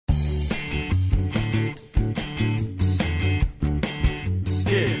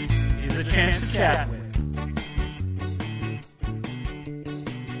chat with.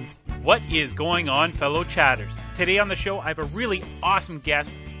 What is going on, fellow chatters? Today on the show, I have a really awesome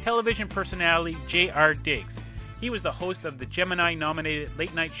guest, television personality J.R. Diggs. He was the host of the Gemini-nominated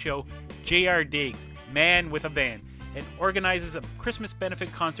late-night show J.R. Diggs, Man with a Van, and organizes a Christmas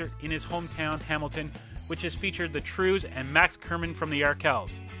benefit concert in his hometown, Hamilton, which has featured the Trews and Max Kerman from the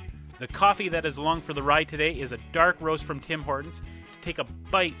Arkells. The coffee that is along for the ride today is a dark roast from Tim Hortons to take a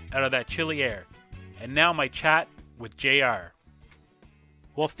bite out of that chilly air. And now my chat with JR.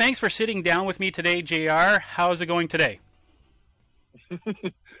 Well, thanks for sitting down with me today, JR. How's it going today?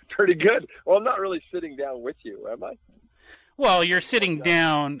 Pretty good. Well, I'm not really sitting down with you, am I? Well, you're sitting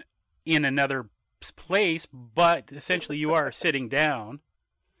down in another place, but essentially you are sitting down.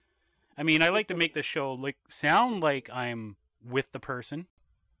 I mean, I like to make the show sound like I'm with the person.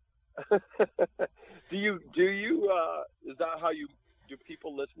 Do you is that how you do?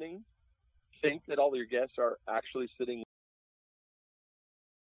 People listening think that all your guests are actually sitting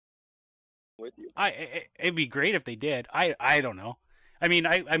with you? It'd be great if they did. I don't know. I mean,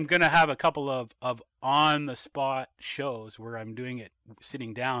 I'm gonna have a couple of on the spot shows where I'm doing it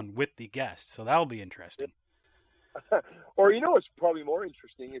sitting down with the guests, so that'll be interesting. Or it's probably more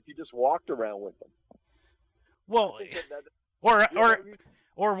interesting if you just walked around with them. Well,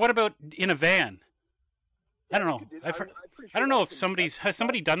 or what about in a van? I don't know. I don't know if has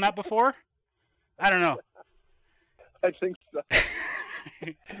somebody done that before? I don't know. I think so.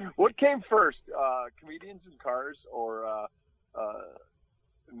 What came first, comedians in cars or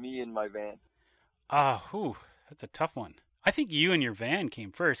me in my van? That's a tough one. I think you and your van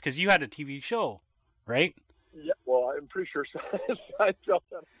came first because you had a TV show, right? Yeah, well, I'm pretty sure Seinfeld.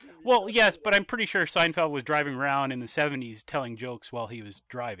 Well, yes, but I'm pretty sure Seinfeld was driving around in the 70s telling jokes while he was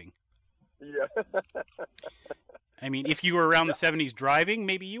driving. Yeah. I mean, if you were around the 70s driving,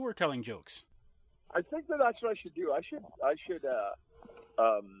 maybe you were telling jokes. I think that's what I should do. I should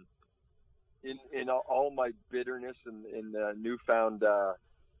in all my bitterness and newfound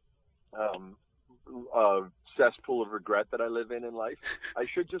cesspool of regret that I live in life, I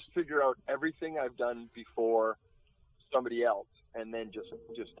should just figure out everything I've done before somebody else, and then just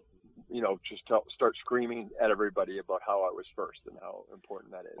start screaming at everybody about how I was first and how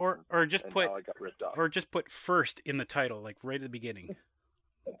important that is, or just put how I got ripped off. Or just put first in the title, like right at the beginning.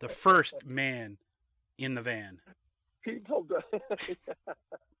 The first man in the van. People do.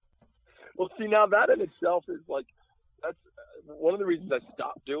 Well, see, now that in itself is that's one of the reasons I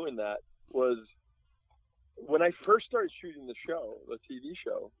stopped doing that was when I first started shooting the show, the TV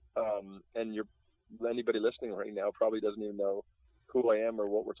show, and anybody listening right now probably doesn't even know who I am or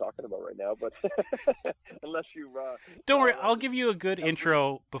what we're talking about right now, but unless you... Don't worry, I'll give you a good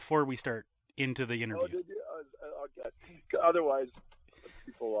intro before we start into the interview. Oh, did you? Okay. Otherwise,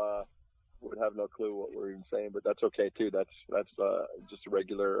 people would have no clue what we're even saying, but that's okay too. That's just a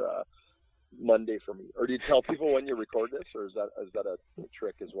regular Monday for me. Or do you tell people when you record this, or is that a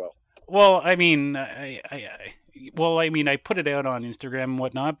trick as well? Well, I mean, I put it out on Instagram and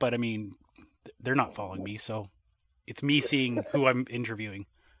whatnot, but I mean, they're not following me, so it's me seeing who I'm interviewing.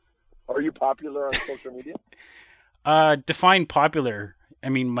 Are you popular on social media? Define popular. I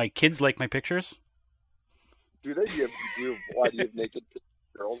mean, my kids like my pictures. Do they? Why do you have naked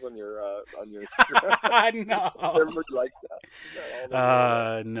girls on your No. Everybody likes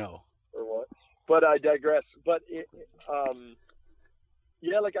that. No. Or what? But I digress. But it, I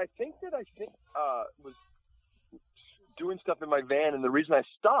think was doing stuff in my van, and the reason I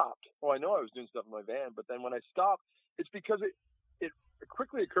stopped. Well, I know I was doing stuff in my van, but then when I stopped, it's because it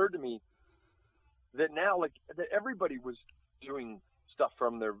quickly occurred to me that now that everybody was doing stuff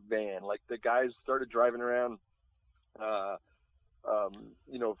from their van. Like the guys started driving around,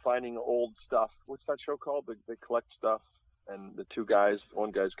 finding old stuff. What's that show called? They collect stuff, and the two guys.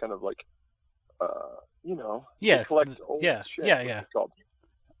 One guy's kind of like, yes, collect old shit. Yeah. What's it called?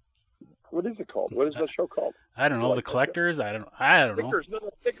 What is it called? What is that show called? I don't know. The Collectors. I don't know.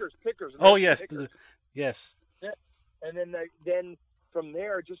 Pickers. Oh yes, yes. Yeah. And then from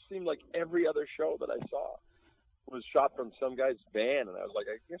there, it just seemed like every other show that I saw was shot from some guy's van, and I was like,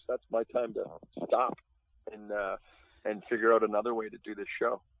 I guess that's my time to stop and figure out another way to do this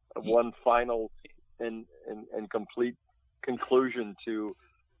show. One final and complete conclusion to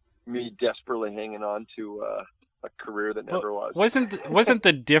me desperately hanging on to a career that never was. Wasn't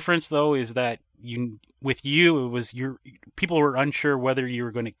the difference though is that it was people were unsure whether you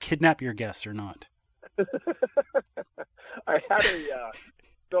were going to kidnap your guests or not. I had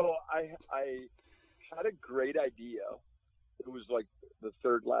a great idea. It was like the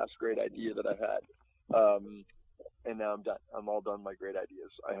third last great idea that I had. And now I'm done. I'm all done my great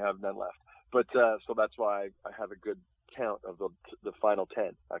ideas. I have none left. But so that's why I have a good count of the final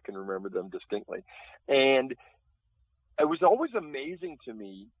 10. I can remember them distinctly. And it was always amazing to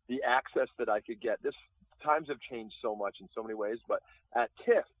me, the access that I could get. Times have changed so much in so many ways, but at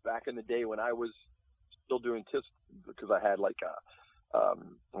TIFF back in the day when I was still doing TIFF, because I had like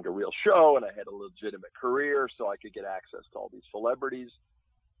a real show and I had a legitimate career, so I could get access to all these celebrities.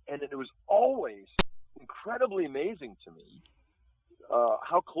 And it was always incredibly amazing to me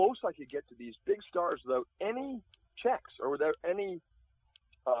how close I could get to these big stars without any checks or without any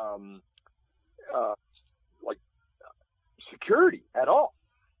security at all.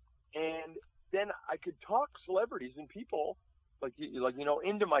 And then I could talk celebrities and people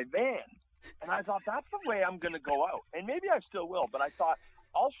into my van. And I thought, that's the way I'm going to go out. And maybe I still will, but I thought,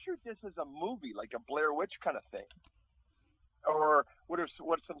 I'll shoot this as a movie, like a Blair Witch kind of thing. Or what's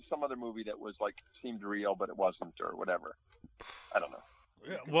some other movie that was like seemed real but it wasn't, or whatever. I don't know.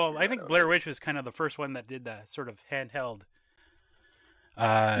 Well, I think Blair Witch was kind of the first one that did that sort of handheld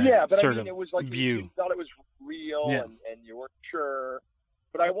but sort I mean, it was like view. You thought it was real, and you weren't sure.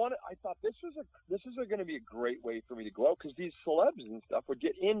 But I thought this is going to be a great way for me to go out, because these celebs and stuff would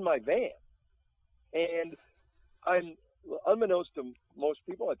get in my van, and I'm, unbeknownst to most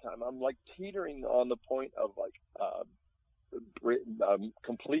people at the time, I'm like teetering on the point of like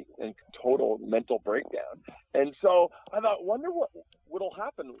complete and total mental breakdown. And so I thought, wonder what'll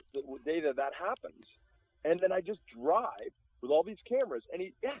happen the day that happens. And then I just drive with all these cameras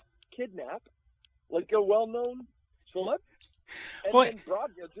and kidnap like a well-known celeb, and then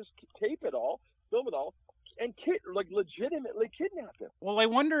just tape it all, film it all, and legitimately kidnap him. Well, I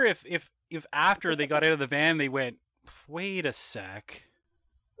wonder if after they got out of the van, they went, wait a sec.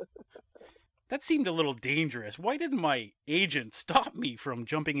 That seemed a little dangerous. Why didn't my agent stop me from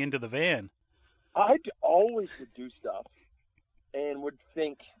jumping into the van? I always would do stuff and would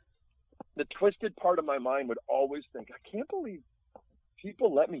think, the twisted part of my mind would always think, I can't believe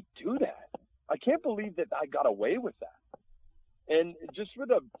people let me do that. I can't believe that I got away with that. And just with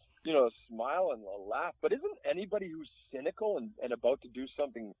a smile and a laugh. But isn't anybody who's cynical and about to do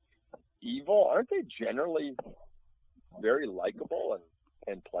something evil, aren't they generally very likable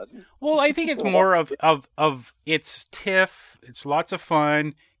and pleasant? Well, I think it's more of it's TIFF, it's lots of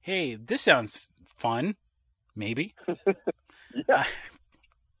fun. Hey, this sounds fun, maybe.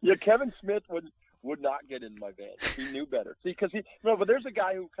 Yeah, Kevin Smith would not get in my van. He knew better. See, but there's a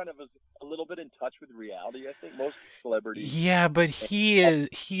guy who kind of is a little bit in touch with reality. I think most celebrities. Yeah, but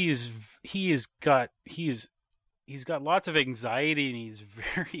he's got lots of anxiety and he's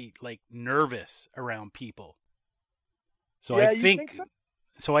very nervous around people. So I think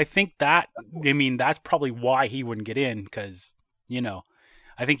so? I think that, that's probably why he wouldn't get in, because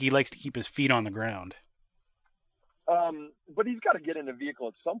I think he likes to keep his feet on the ground. But he's got to get in a vehicle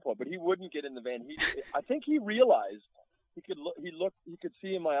at some point. But he wouldn't get in the van. I think he realized he could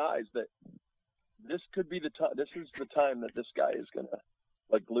see in my eyes that this could be the time. This is the time that this guy is gonna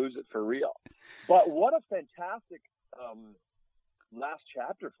lose it for real. But what a fantastic last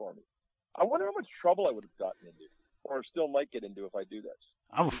chapter for me. I wonder how much trouble I would have gotten into, or still might get into, if I do this.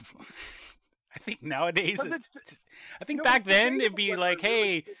 I think nowadays, I think back then it'd be like,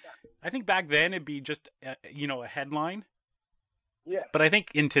 hey, I think back then it'd be just, a headline. Yeah. But I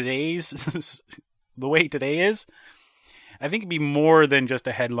think in today's, the way today is, I think it'd be more than just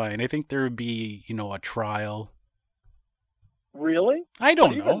a headline. I think there would be, a trial. Really? I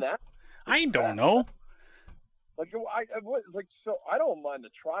don't know. I don't know. So I don't mind the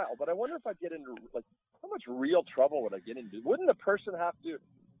trial, but I wonder if I'd get into, how much real trouble would I get into? Wouldn't the person have to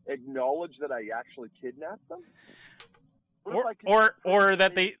acknowledge that I actually kidnapped them? Or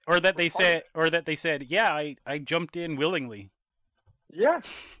that they said, yeah, I jumped in willingly. Yeah.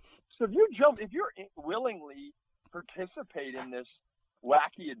 So if you willingly participate in this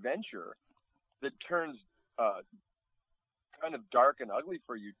wacky adventure that turns kind of dark and ugly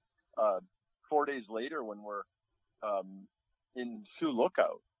for you 4 days later when we're in Sioux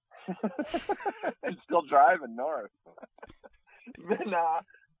Lookout and still driving north, then I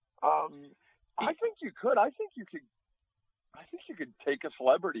think you could. I think you could take a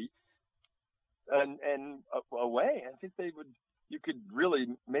celebrity and away. I think you could really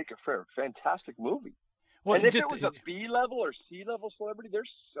make a fantastic movie. Well, and if it was a B level or C level celebrity, they're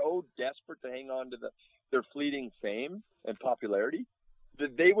so desperate to hang on to their fleeting fame and popularity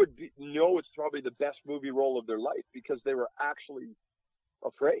that they would know it's probably the best movie role of their life, because they were actually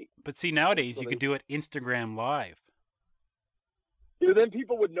afraid. But see, nowadays you could do it Instagram Live. Yeah, then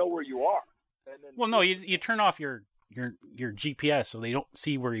people would know where you are. And then well, no, you turn off your GPS so they don't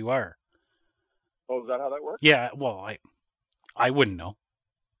see where you are. Oh, is that how that works? Yeah, well, I wouldn't know.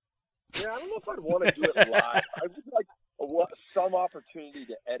 Yeah, I don't know if I'd want to do it live. I would like some opportunity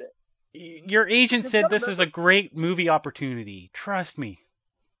to edit. Your agent said this is a great movie opportunity. Trust me.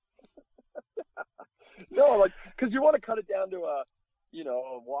 No, like, because you want to cut it down to a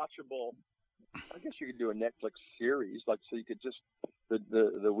watchable. I guess you could do a Netflix series, like, so you could just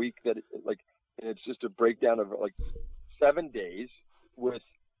the week that it's just a breakdown of like 7 days with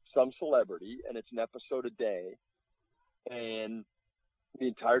some celebrity, and it's an episode a day, and the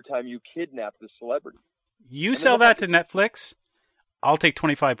entire time you kidnap the celebrity. You sell that to Netflix, I'll take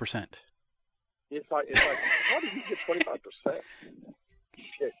 25%. If I how do you get 25%?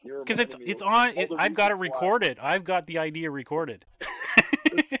 Shit, because it's on. I've got it recorded. I've got the idea recorded.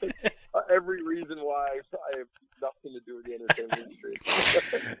 Every reason why I have nothing to do with the entertainment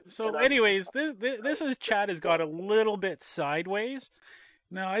industry. So, anyways, this chat has got a little bit sideways.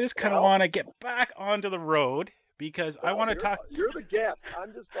 Now, I just kind of want to get back onto the road because I want to talk. You're the guest.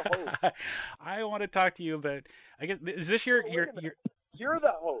 I'm just the host. I want to talk to you about. I guess is this your You're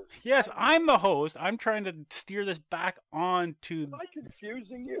the host. Yes, I'm the host. I'm trying to steer this back on to. Am I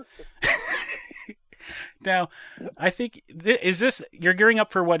confusing you? Now, I think you're gearing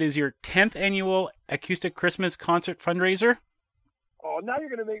up for what is your 10th annual acoustic Christmas concert fundraiser? Oh, now you're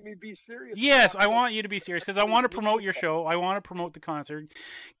going to make me be serious. Yes, I want you to be serious because I want to promote your show. I want to promote the concert,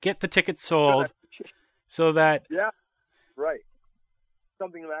 get the tickets sold, so that. Yeah, right.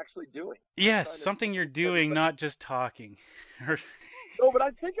 Something I'm actually doing. Yes, something you're doing, not just talking. No, but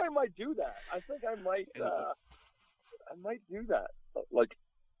I think I might do that. I think I might do that.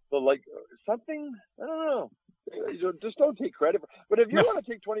 Like something, I don't know. Just don't take credit. But if you want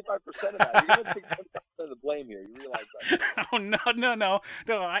to take 25% of that, you're going to take 25% of the blame here. You realize that? Oh, no.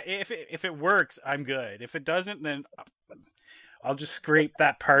 If it works, I'm good. If it doesn't, then I'll just scrape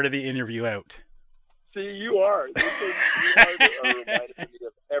that part of the interview out. See, you are. You are reminded me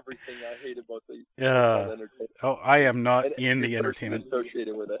of everything I hate about the entertainment. Oh, I am not in the entertainment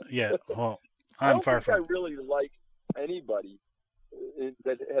associated with it. Yeah, well, I'm far from. I really like anybody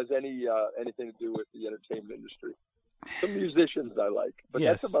that has anything to do with the entertainment industry. Some musicians I like, but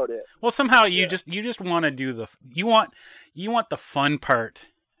that's about it. Well, somehow you just want to do you want the fun part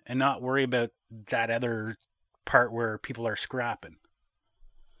and not worry about that other part where people are scrapping.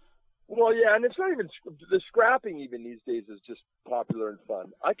 Well, yeah, and it's not even the scrapping. Even these days is just popular and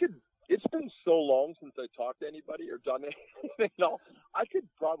fun. It's been so long since I talked to anybody or done anything else. I could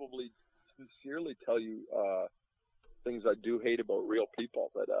probably sincerely tell you things I do hate about real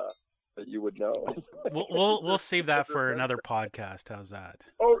people that you would know. We'll save that for another podcast. How's that?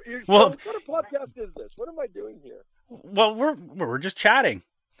 Oh, what kind of podcast is this? What am I doing here? Well, we're just chatting.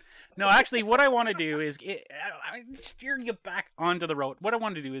 No, actually, what I want to do is steer you back onto the road. What I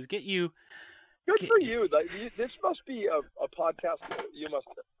want to do is get you. Good for you. This must be a podcast. You must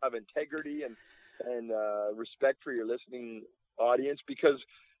have integrity and respect for your listening audience, because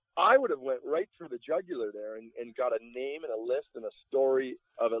I would have went right through the jugular there and got a name and a list and a story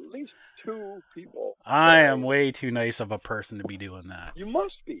of at least 2 people. I am way too nice of a person to be doing that. You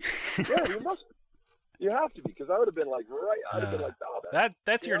must be. Yeah, you must be. You have to be, because I would have been like, I'd have been like, oh,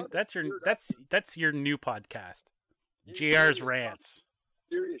 that's your new podcast, JR's Rants.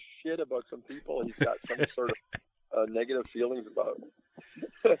 Serious shit about some people he's got some sort of negative feelings about.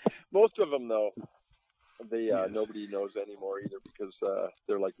 Most of them, though, nobody knows anymore either, because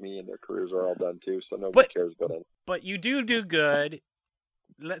they're like me and their careers are all done too, so nobody cares about it. But you do good.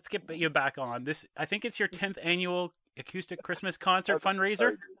 Let's get you back on this. I think it's your 10th annual acoustic Christmas concert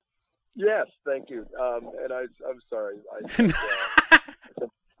fundraiser. Yes, thank you. And I'm sorry.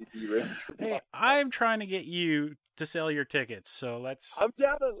 Hey, I'm trying to get you to sell your tickets, so let's. I'm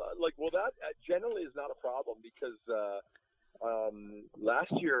down to that generally is not a problem, because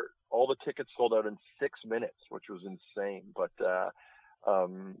last year all the tickets sold out in 6 minutes, which was insane. But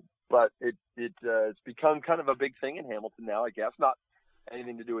it's become kind of a big thing in Hamilton now, I guess. Not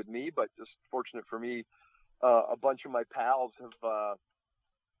anything to do with me, but just fortunate for me, a bunch of my pals have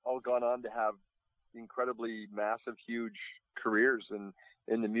all gone on to have incredibly massive, huge careers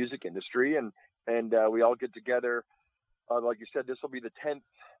in the music industry, and we all get together. Like you said, this will be the 10th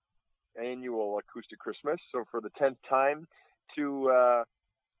annual acoustic Christmas, so for the 10th time to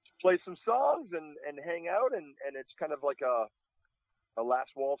play some songs and hang out, and it's kind of like a last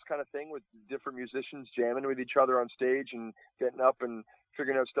waltz kind of thing, with different musicians jamming with each other on stage and getting up and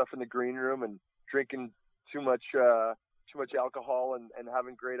figuring out stuff in the green room and drinking too much alcohol and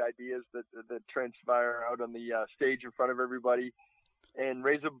having great ideas that transpire out on the stage in front of everybody, and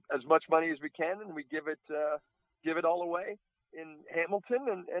raise as much money as we can, and we give it all away in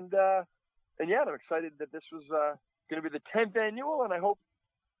Hamilton, and yeah, I'm excited that this was going to be the 10th annual, and I hope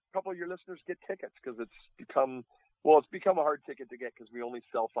couple of your listeners get tickets because it's become a hard ticket to get because we only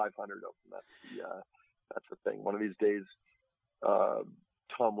sell 500 of them. That's the thing. One of these days,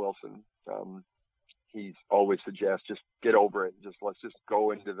 Tom Wilson, he's always suggests just get over it. Let's just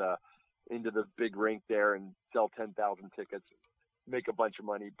go into the big rink there and sell 10,000 tickets, make a bunch of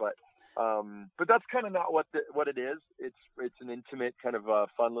money. But that's kind of not what it is. It's an intimate kind of a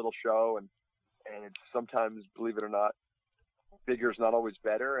fun little show, and it's sometimes, believe it or not, bigger is not always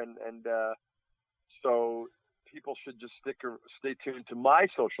better. And so people should just stay tuned to my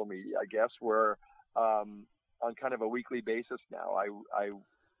social media, I guess, where on kind of a weekly basis now, I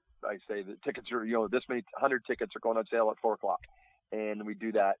say that tickets are, this many 100 tickets are going on sale at 4:00, and we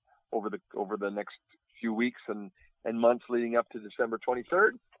do that over the next few weeks and months leading up to December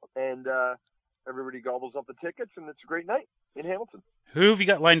 23rd, and everybody gobbles up the tickets, and it's a great night in Hamilton. Who have you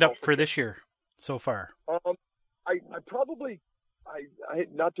got lined up for this year so far? I probably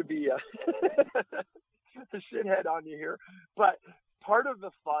not to be a shithead on you here, but part of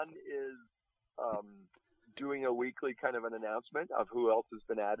the fun is doing a weekly kind of an announcement of who else has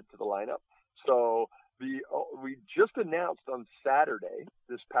been added to the lineup. So we just announced on Saturday,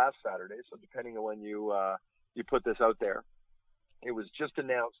 this past Saturday, so depending on when you put this out there, it was just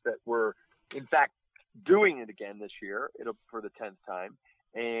announced that we're in fact doing it again this year. It'll for the 10th time,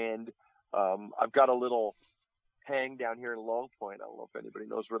 and I've got a little hang down here in Long Point. I don't know if anybody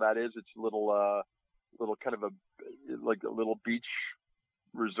knows where that is. It's a little kind of a little beach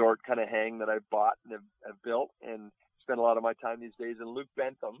resort kind of hang that I've bought and have built and spend a lot of my time these days. And Luke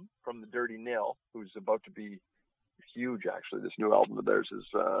Bentham from the Dirty Nil, who's about to be huge, actually. This new album of theirs is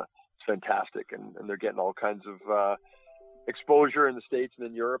fantastic, and they're getting all kinds of exposure in the States and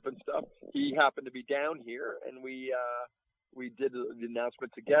in Europe and stuff. He happened to be down here, and we did the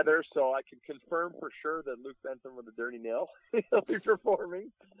announcement together, so I can confirm for sure that Luke Bentham of the Dirty Nil will be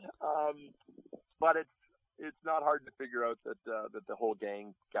performing. But it's not hard to figure out that the whole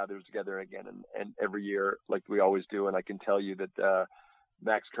gang gathers together again, and every year, like we always do. And I can tell you that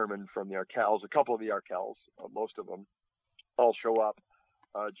Max Kerman from the Arkells, a couple of the Arkells, most of them, all show up.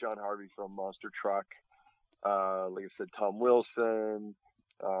 John Harvey from Monster Truck, like I said, Tom Wilson,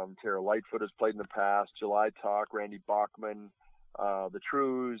 Tara Lightfoot has played in the past, July Talk, Randy Bachman, the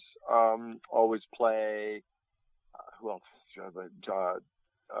Trues always play. Who else?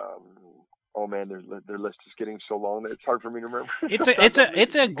 Oh man, their list is getting so long that it's hard for me to remember.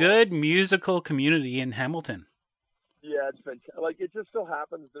 It's a good musical community in Hamilton. Yeah, it's fantastic. Like, it just so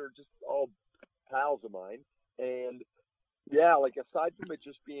happens they're just all pals of mine, and yeah, like aside from it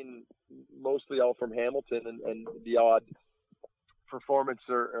just being mostly all from Hamilton and the odd performance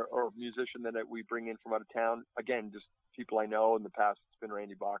or musician that we bring in from out of town, again, just people I know. In the past, it's been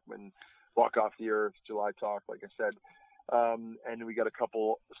Randy Bachman, Walk Off the Earth, July Talk, like I said. And we got a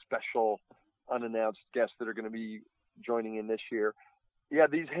couple special unannounced guests that are going to be joining in this year. Yeah,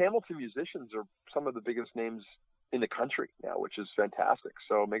 these Hamilton musicians are some of the biggest names in the country now, which is fantastic.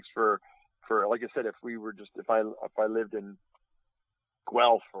 So it makes for like I said, if I lived in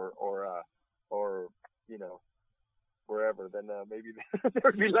Guelph or wherever, then maybe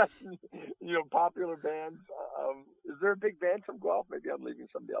there'd be less popular bands. Is there a big band from Guelph? Maybe I'm leaving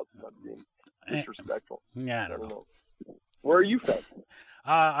somebody else. I'm being disrespectful. Yeah, I don't know. Where are you from?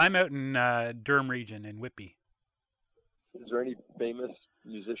 I'm out in Durham region in Whitby. Is there any famous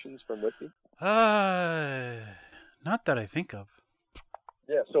musicians from Whitby? Not that I think of.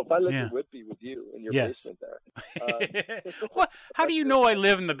 Yeah, so if I lived in Whitby with you in your basement there. What? How do you know I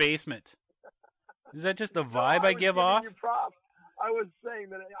live in the basement? Is that just the vibe I give off? I was saying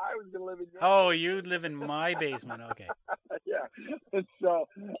that I was going to live in your basement. You'd live in my basement. Okay. Yeah. So,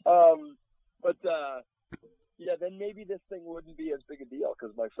 yeah, then maybe this thing wouldn't be as big a deal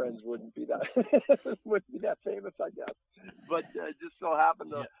because my friends wouldn't be that famous, I guess. But I just so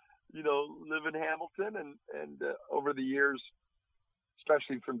happened to, live in Hamilton, and over the years,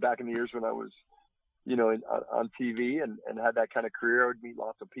 especially from back in the years when I was, on TV and had that kind of career, I would meet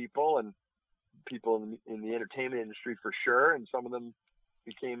lots of people and people in the entertainment industry for sure, and some of them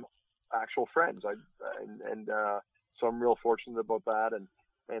became actual friends. So I'm real fortunate about that,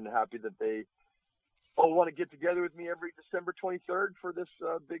 and happy that they all want to get together with me every December 23rd for this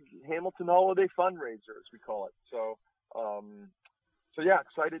big Hamilton holiday fundraiser, as we call it. So yeah,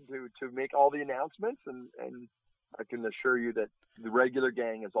 excited to make all the announcements, and I can assure you that the regular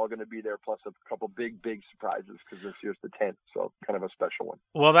gang is all going to be there, plus a couple big surprises, because this year's the 10th, so kind of a special one.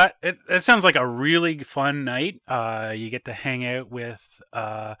 Well, that sounds like a really fun night. You get to hang out with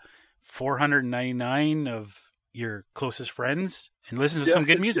 499 of your closest friends and listen to some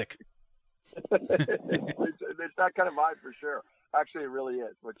good music. It's that kind of vibe for sure. Actually, it really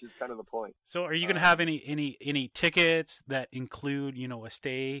is, which is kind of the point. So, are you going to have any tickets that include, a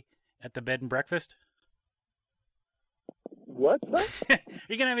stay at the bed and breakfast? What? Are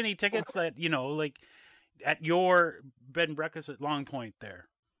you going to have any tickets that, like at your bed and breakfast at Long Point there?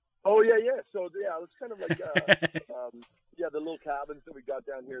 Oh yeah. So yeah, it's kind of like the little cabins that we got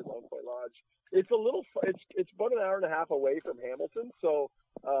down here at Long Point Lodge. It's it's about an hour and a half away from Hamilton, so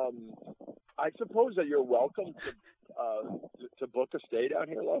I suppose that you're welcome to book a stay down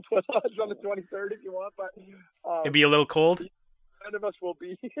here at Long Point Lodge on the 23rd if you want, but it'd be a little cold. None of us will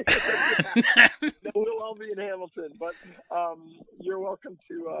be. No, we'll all be in Hamilton, but you're welcome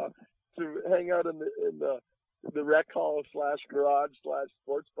to hang out in the rec hall / garage /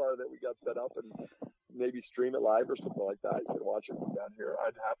 sports bar that we got set up, and maybe stream it live or something like that. You can watch it from down here.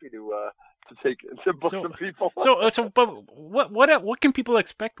 I'm happy to book some people. But what can people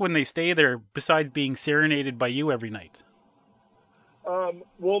expect when they stay there besides being serenaded by you every night?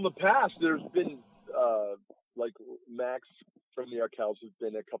 Well, in the past, there's been like Max from the Arkells has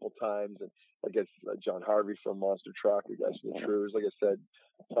been a couple times, and I guess John Harvey from Monster Truck, the guys from the Trues, like I said,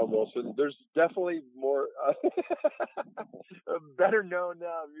 Tom Wilson. There's definitely more better known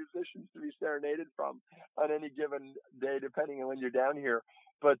musicians to be serenaded from on any given day, depending on when you're down here.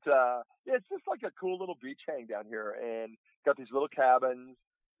 But it's just like a cool little beach hang down here, and got these little cabins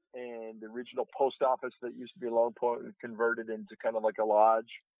and the original post office that used to be Long Point converted into kind of like a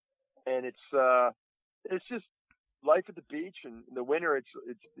lodge, and it's just life at the beach. And in the winter, it's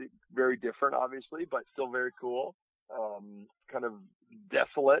very different, obviously, but still very cool. Kind of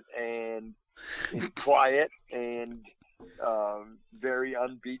desolate and quiet and very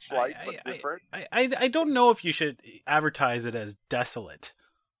unbeach-like, but different. I don't know if you should advertise it as desolate.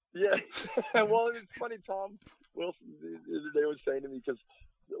 Yeah. Well, it's funny, Tom Wilson the other day was saying to me, because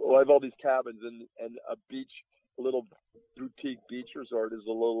I have all these cabins, and a little boutique beach resort is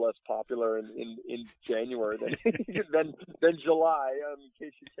a little less popular in January than July, in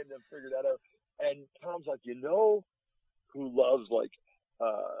case you couldn't have figured that out. And Tom's like, who loves like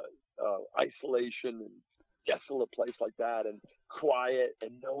isolation and desolate place like that, and quiet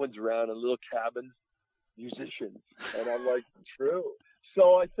and no one's around, and little cabins? Musicians. And I'm like, true.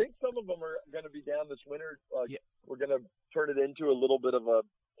 So I think some of them are going to be down this winter. We're going to turn it into a little bit of a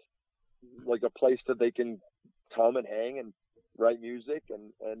place that they can come and hang and write music,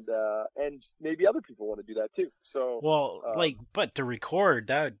 and maybe other people want to do that too. So but to record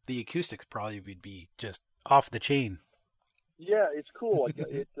that, the acoustics probably would be just off the chain. Yeah, it's cool.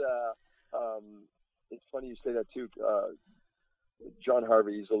 It's funny you say that too. John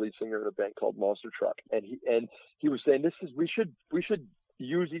Harvey, he's the lead singer in a band called Monster Truck, and he was saying we should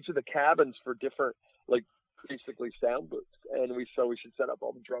use each of the cabins for different, like, basically sound booths, and we should set up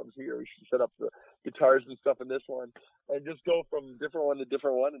all the drums here, we should set up the guitars and stuff in this one, and just go from different one to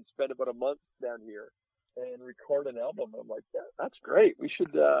different one, and spend about a month down here and record an album. I'm like, yeah, that's great. We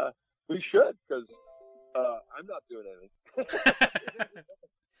should because I'm not doing anything.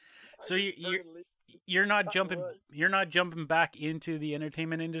 So you're not jumping back into the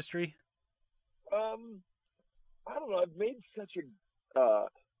entertainment industry? I don't know. I've made such a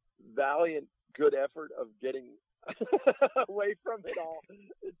valiant, good effort of getting away from it all.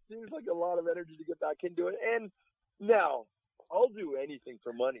 It seems like a lot of energy to get back into it. And now I'll do anything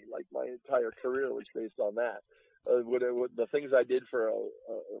for money. Like, my entire career was based on that. The things I did for a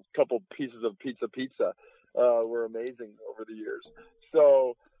couple pieces of pizza were amazing over the years.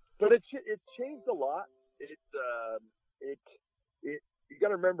 So, but it's changed a lot. You got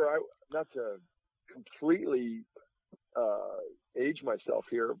to remember, not to completely age myself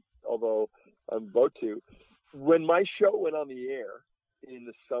here, although I'm about to. When my show went on the air in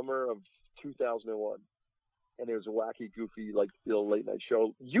the summer of 2001, and it was a wacky, goofy, like, late night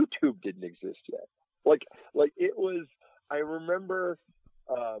show, YouTube didn't exist yet. Like it was. I remember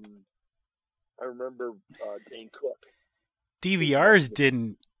Dane Cook. DVRs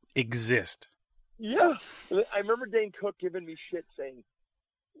didn't exist. Yeah, I remember Dane Cook giving me shit, saying,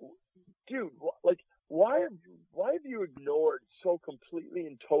 "Dude, why have you ignored so completely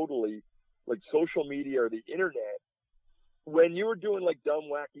and totally, like, social media or the internet, when you were doing, like, dumb,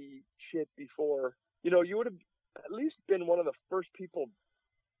 wacky shit before? You would have at least been one of the first people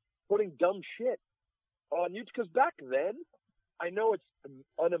putting dumb shit on YouTube." Because back then, I know it's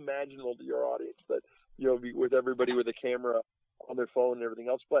unimaginable to your audience that, with everybody with a camera on their phone and everything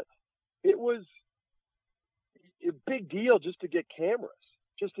else, but it was a big deal just to get cameras,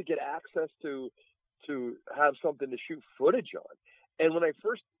 just to get access to have something to shoot footage on. And when I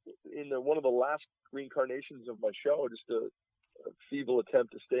first, in one of the last reincarnations of my show, just a feeble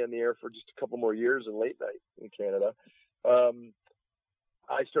attempt to stay on the air for just a couple more years in late night in Canada,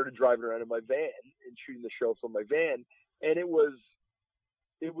 I started driving around in my van and shooting the show from my van, and it was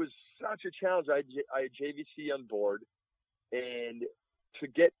such a challenge. I had JVC on board, and to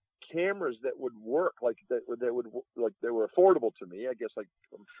get cameras that would work, like that would like they were affordable to me. I guess like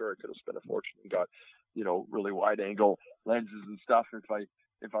I'm sure I could have spent a fortune and got, really wide angle lenses and stuff if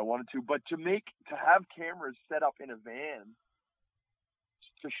I wanted to. But to have cameras set up in a van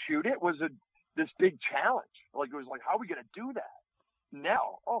to shoot it was this big challenge. Like it was like, how are we gonna do that?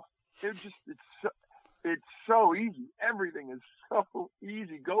 Now, it's so easy. Everything is so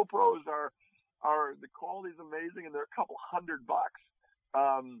easy. GoPros are the quality's amazing, and they're a couple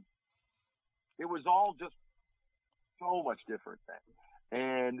 $100. It was all just so much different then.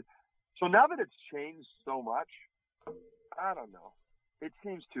 And so now that it's changed so much, I don't know. It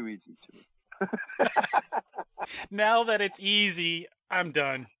seems too easy to me. Now that it's easy, I'm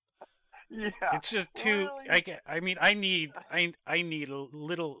done. Yeah. It's just too. Really? I need a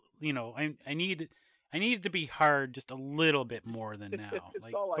little. I need it to be hard just a little bit more than now.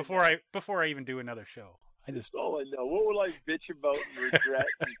 Like before I even do another show. That's all I know. What will I bitch about and regret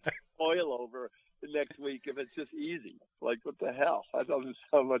and toil over the next week if it's just easy? Like, what the hell? That doesn't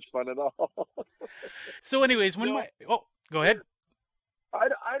sound much fun at all. So, anyways, go ahead. I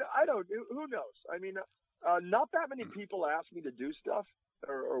don't. Who knows? I mean, not that many people ask me to do stuff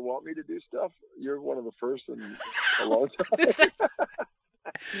or want me to do stuff. You're one of the first in a long time.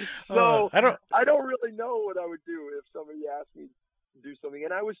 So I don't really know what I would do if somebody asked me to do something.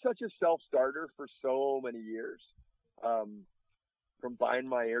 And I was such a self-starter for so many years, from buying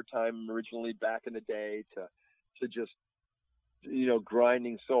my airtime originally back in the day to just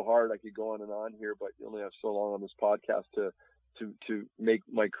grinding so hard I could go on and on here, but you only have so long on this podcast to make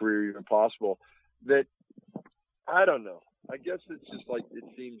my career even possible. That I don't know. I guess it's just like it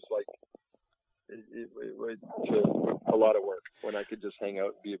seems like it would a lot of work when I could just hang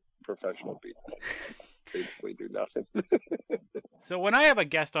out and be a professional beat. Basically do nothing. So when I have a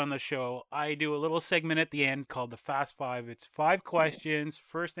guest on the show, I do a little segment at the end called the Fast Five. It's 5 questions.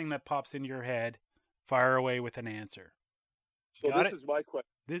 First thing that pops into your head, fire away with an answer. So this is my question.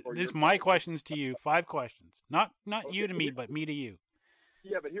 This is my questions to you. 5 questions. Not okay, you to me, but me to you.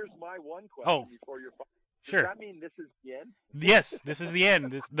 Yeah, but here's my one question before your. Does sure. that mean this is the end? Yes, this is the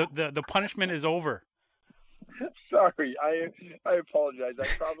end. The punishment is over. Sorry, I apologize. I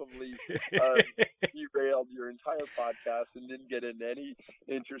probably derailed your entire podcast and didn't get into any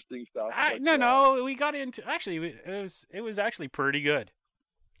interesting stuff. No, we got into. Actually, it was actually pretty good.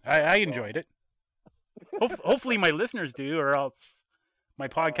 I enjoyed it. Hopefully, my listeners do, or else my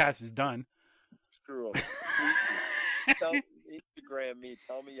podcast is done. Screw them. Instagram me.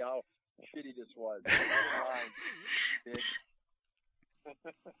 Tell me how shitty this was.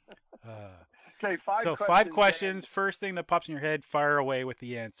 Okay, 5 questions. First thing that pops in your head, fire away with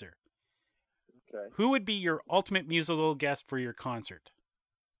the answer. Okay. Who would be your ultimate musical guest for your concert?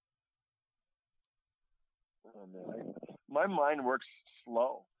 Oh man, my mind works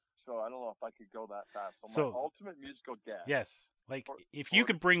slow, so I don't know if I could go that fast. So my ultimate musical guest. Yes, like if you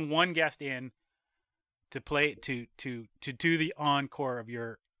could bring one guest in to play to do the encore of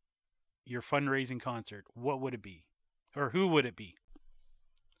your fundraising concert, what would it be, or who would it be?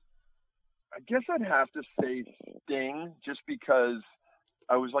 I guess I'd have to say Sting, just because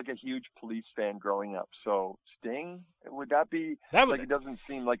I was like a huge Police fan growing up. So Sting, would that be? It doesn't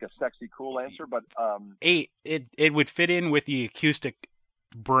seem like a sexy, cool answer, but it would fit in with the acoustic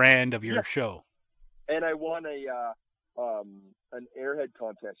brand of your show. And I won an airhead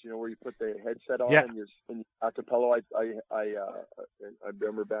contest, where you put the headset on and you acapella. I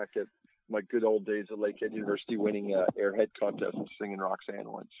remember back at my good old days at Lakehead University winning airhead contest and singing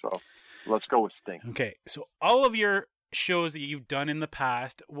Roxanne once. So let's go with Sting. Okay, so all of your shows that you've done in the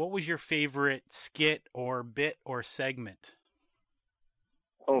past, what was your favorite skit or bit or segment?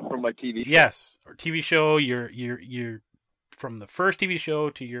 Oh, from my TV show? Yes, or TV show. You're from the first TV show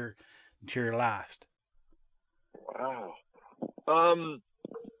to your last. Wow.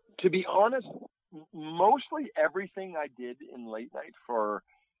 To be honest, mostly everything I did in late night for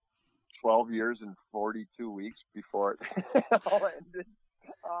 12 years and 42 weeks before it all ended.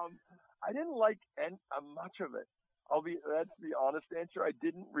 I didn't like much of it. That's the honest answer.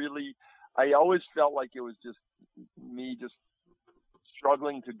 I always felt like it was just me just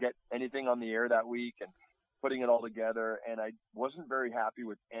struggling to get anything on the air that week and putting it all together. And I wasn't very happy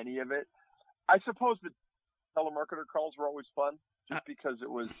with any of it. I suppose the telemarketer calls were always fun just because it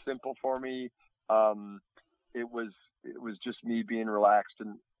was simple for me. It was just me being relaxed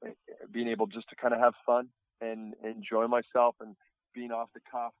and being able just to kind of have fun and enjoy myself and being off the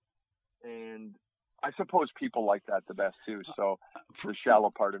cuff. And I suppose people like that the best too. So the shallow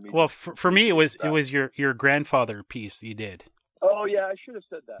part of me. Well, for me, it was your grandfather piece you did. Oh yeah, I should have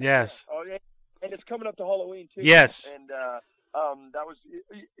said that. Yes. Yeah. Oh yeah, and it's coming up to Halloween too. Yes. And that was,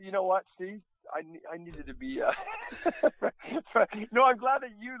 you know what? See, I needed to be. No, I'm glad that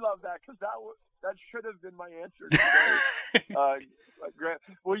you love that, because that should have been my answer today.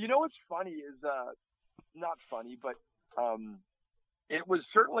 Well, you know what's funny is not funny, but it was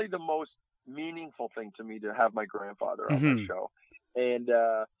certainly the most meaningful thing to me to have my grandfather on my show, and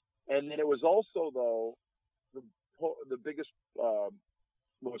then it was also though the biggest,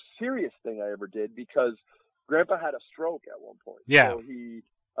 most serious thing I ever did, because Grandpa had a stroke at one point. Yeah. So he,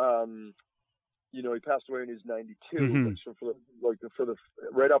 he passed away when he was 92. So for the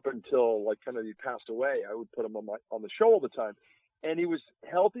right up until like kind of he passed away, I would put him on the show all the time, and he was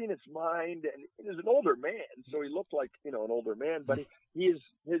healthy in his mind, and he was an older man, so he looked like an older man, but his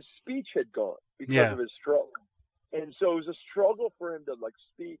speech had gone because of his stroke. And so it was a struggle for him to like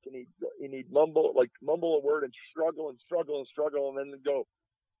speak, and he'd mumble a word and struggle, and then go,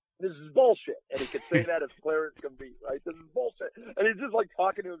 "This is bullshit." And he could say that as clear as can be, right? This is bullshit. And he's just like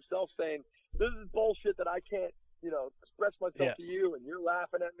talking to himself, saying, "This is bullshit that I can't, express myself to you, and you're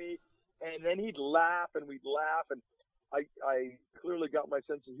laughing at me." And then he'd laugh, and we'd laugh, and I clearly got my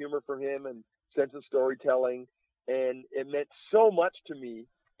sense of humor from him and sense of storytelling, and it meant so much to me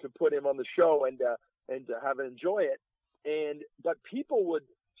to put him on the show and to have him enjoy it. But people would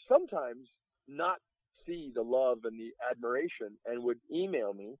sometimes not see the love and the admiration, and would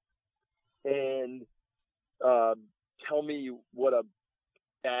email me and tell me what a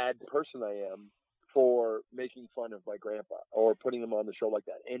bad person I am for making fun of my grandpa or putting him on the show like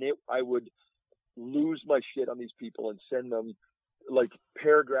that. And I would lose my shit on these people and send them like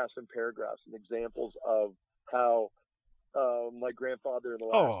paragraphs and paragraphs and examples of how my grandfather in the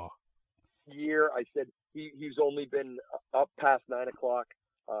last year, I said he's only been up past 9 o'clock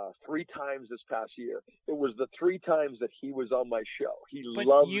 3 times this past year. It was the 3 times that he was on my show. He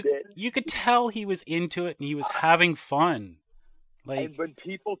loved it. You could tell he was into it and he was having fun. And when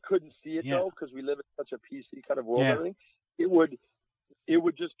people couldn't see it though, because we live in such a PC kind of world, and everything, it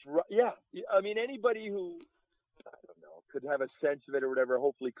would just, I mean, anybody who, I don't know, could have a sense of it or whatever,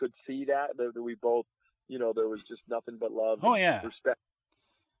 hopefully could see that we both, there was just nothing but love and respect.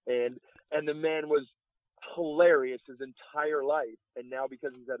 And the man was hilarious his entire life. And now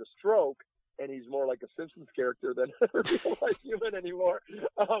because he's had a stroke and he's more like a Simpsons character than a real life human anymore,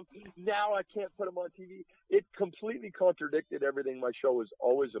 now I can't put him on TV. It completely contradicted everything my show was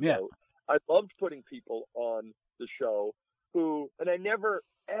always about. Yeah. I loved putting people on the show and I never,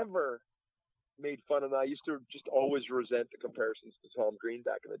 ever made fun of them. I used to just always resent the comparisons to Tom Green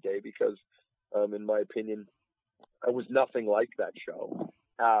back in the day because, in my opinion, I was nothing like that show.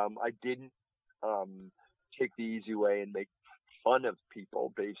 I didn't take the easy way and make fun of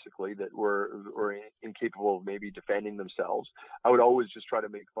people, basically, that were incapable of maybe defending themselves. I would always just try to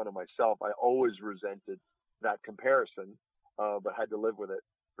make fun of myself. I always resented that comparison, but had to live with it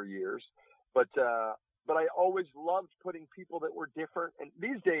for years. But I always loved putting people that were different. And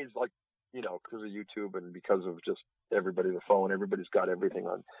these days, like, because of YouTube and because of just everybody, the phone, everybody's got everything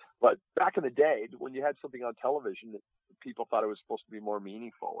on. But back in the day, when you had something on television that people thought it was supposed to be more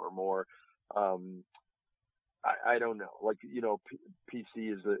meaningful or more, I don't know, like,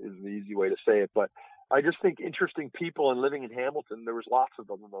 PC is the easy way to say it, but I just think interesting people and living in Hamilton, there was lots of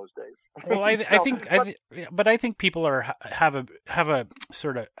them in those days. Well, I think people have a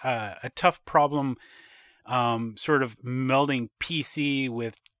sort of a tough problem, sort of melding PC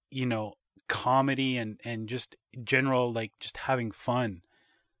with, comedy and just general, like, just having fun.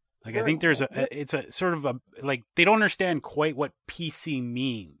 Like, I think it's a sort of like, they don't understand quite what PC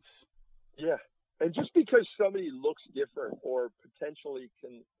means. Yeah. And just because somebody looks different or potentially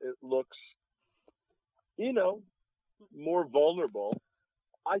it looks, more vulnerable,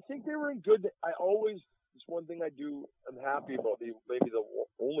 I think they were in good. It's one thing I'm happy about, maybe the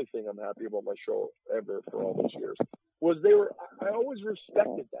only thing I'm happy about my show ever for all those years, was I always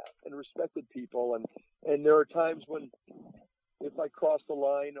respected that and respected people. And there are times when if I crossed the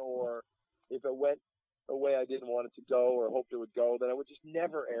line or if it went a way I didn't want it to go or hoped it would go, then I would just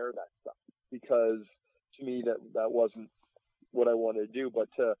never air that stuff, because to me that wasn't what I wanted to do. But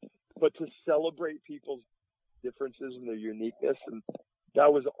to celebrate people's differences and their uniqueness, and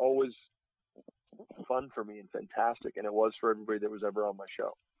that was always fun for me and fantastic, and it was for everybody that was ever on my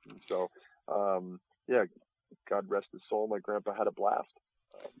show. And so, God rest his soul. My grandpa had a blast.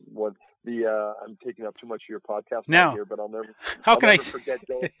 I'm taking up too much of your podcast now here, but I'll never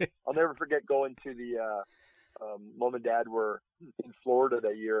forget going to the Mom and Dad were in Florida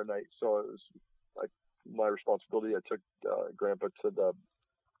that year, and I saw it was my responsibility. I took Grandpa to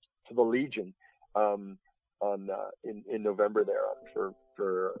the Legion in November there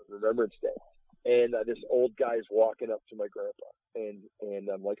for Remembrance Day, and this old guy's walking up to my grandpa, and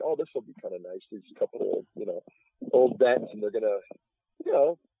I'm like, oh, this will be kind of nice. These couple old vets, and they're gonna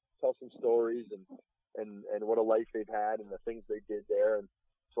tell some stories and what a life they've had and the things they did there. And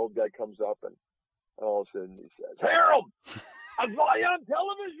this old guy comes up, and all of a sudden he says, Harold, I saw you on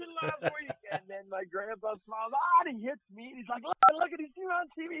television last week. And then my grandpa smiles, and he hits me, and he's like, look at these two on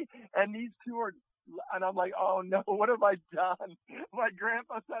TV. And these two are, and I'm like, oh no, what have I done? My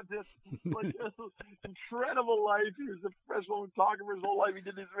grandpa's had this incredible life. He was a professional photographer his whole life. He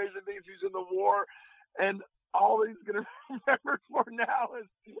did these amazing things. He was in the war. And all he's going to remember for now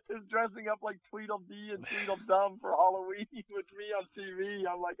is dressing up like Tweedledee and Tweedledum for Halloween with me on TV.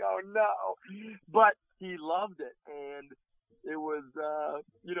 I'm like, oh no. But he loved it. And it was,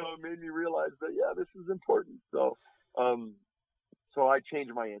 it made me realize that, yeah, this is important. So, so I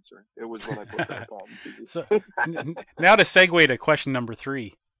changed my answer. It was when I put that on TV. So now to segue to question number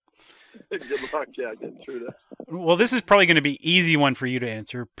 3. Good luck, getting through this. Well, this is probably going to be an easy one for you to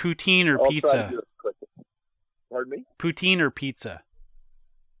answer. Poutine or pizza? Try to do it quick. Pardon me? Poutine or pizza?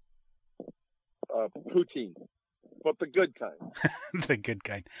 Poutine, but the good kind. The good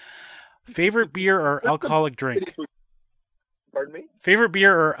kind. Favorite beer or alcoholic drink? Pardon me? Favorite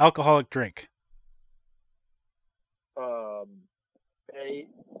beer or alcoholic drink?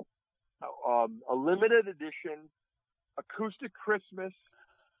 A limited edition acoustic Christmas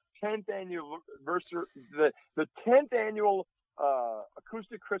 10th anniversary, the 10th annual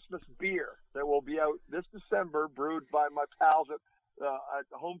acoustic Christmas beer that will be out this December, brewed by my pals at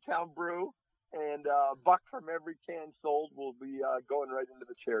Hometown Brew, and a buck from every can sold will be going right into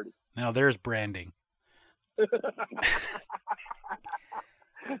the charity. Now there's branding.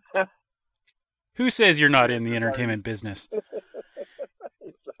 Who says you're not in the entertainment business?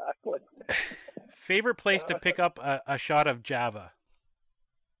 Exactly. Favorite place to pick up a shot of Java?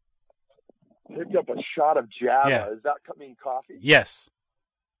 Pick up a shot of Java. Yeah. Does that mean coffee? Yes.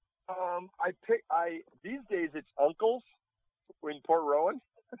 These days it's Uncle's in Port Rowan,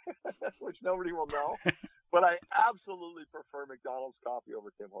 which nobody will know, but I absolutely prefer McDonald's coffee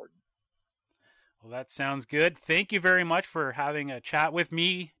over Tim Hortons. Well, that sounds good. Thank you very much for having a chat with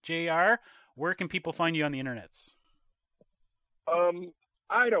me, JR. Where can people find you on the internets?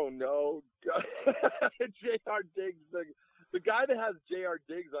 I don't know. JR Diggs, the guy that has JR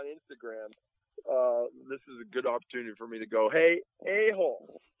Diggs on Instagram. This is a good opportunity for me to go, hey,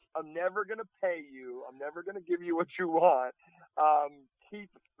 a-hole, I'm never going to pay you. I'm never going to give you what you want. Keep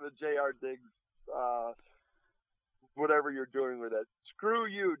the JR Diggs, whatever you're doing with it. Screw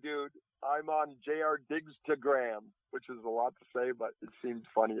you, dude. I'm on JR Diggstagram, which is a lot to say, but it seemed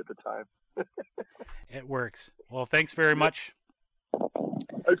funny at the time. It works. Well, thanks very much.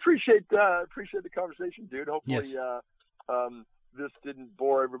 I appreciate the conversation, dude. Hopefully, yes. This didn't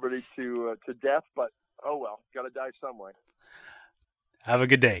bore everybody to death, but oh well, got to die some way. Have a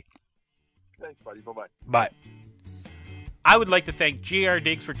good day. Thanks, buddy. Bye-bye. Bye. I would like to thank JR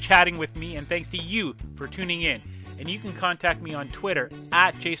Diggs for chatting with me, and thanks to you for tuning in. And you can contact me on Twitter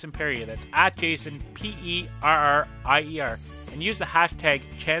at Jason Perrier. That's at Jason Perrier, and use the hashtag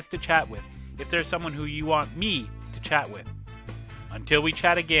 #ChanceToChatWith if there's someone who you want me to chat with. Until we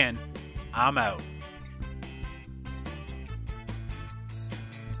chat again, I'm out.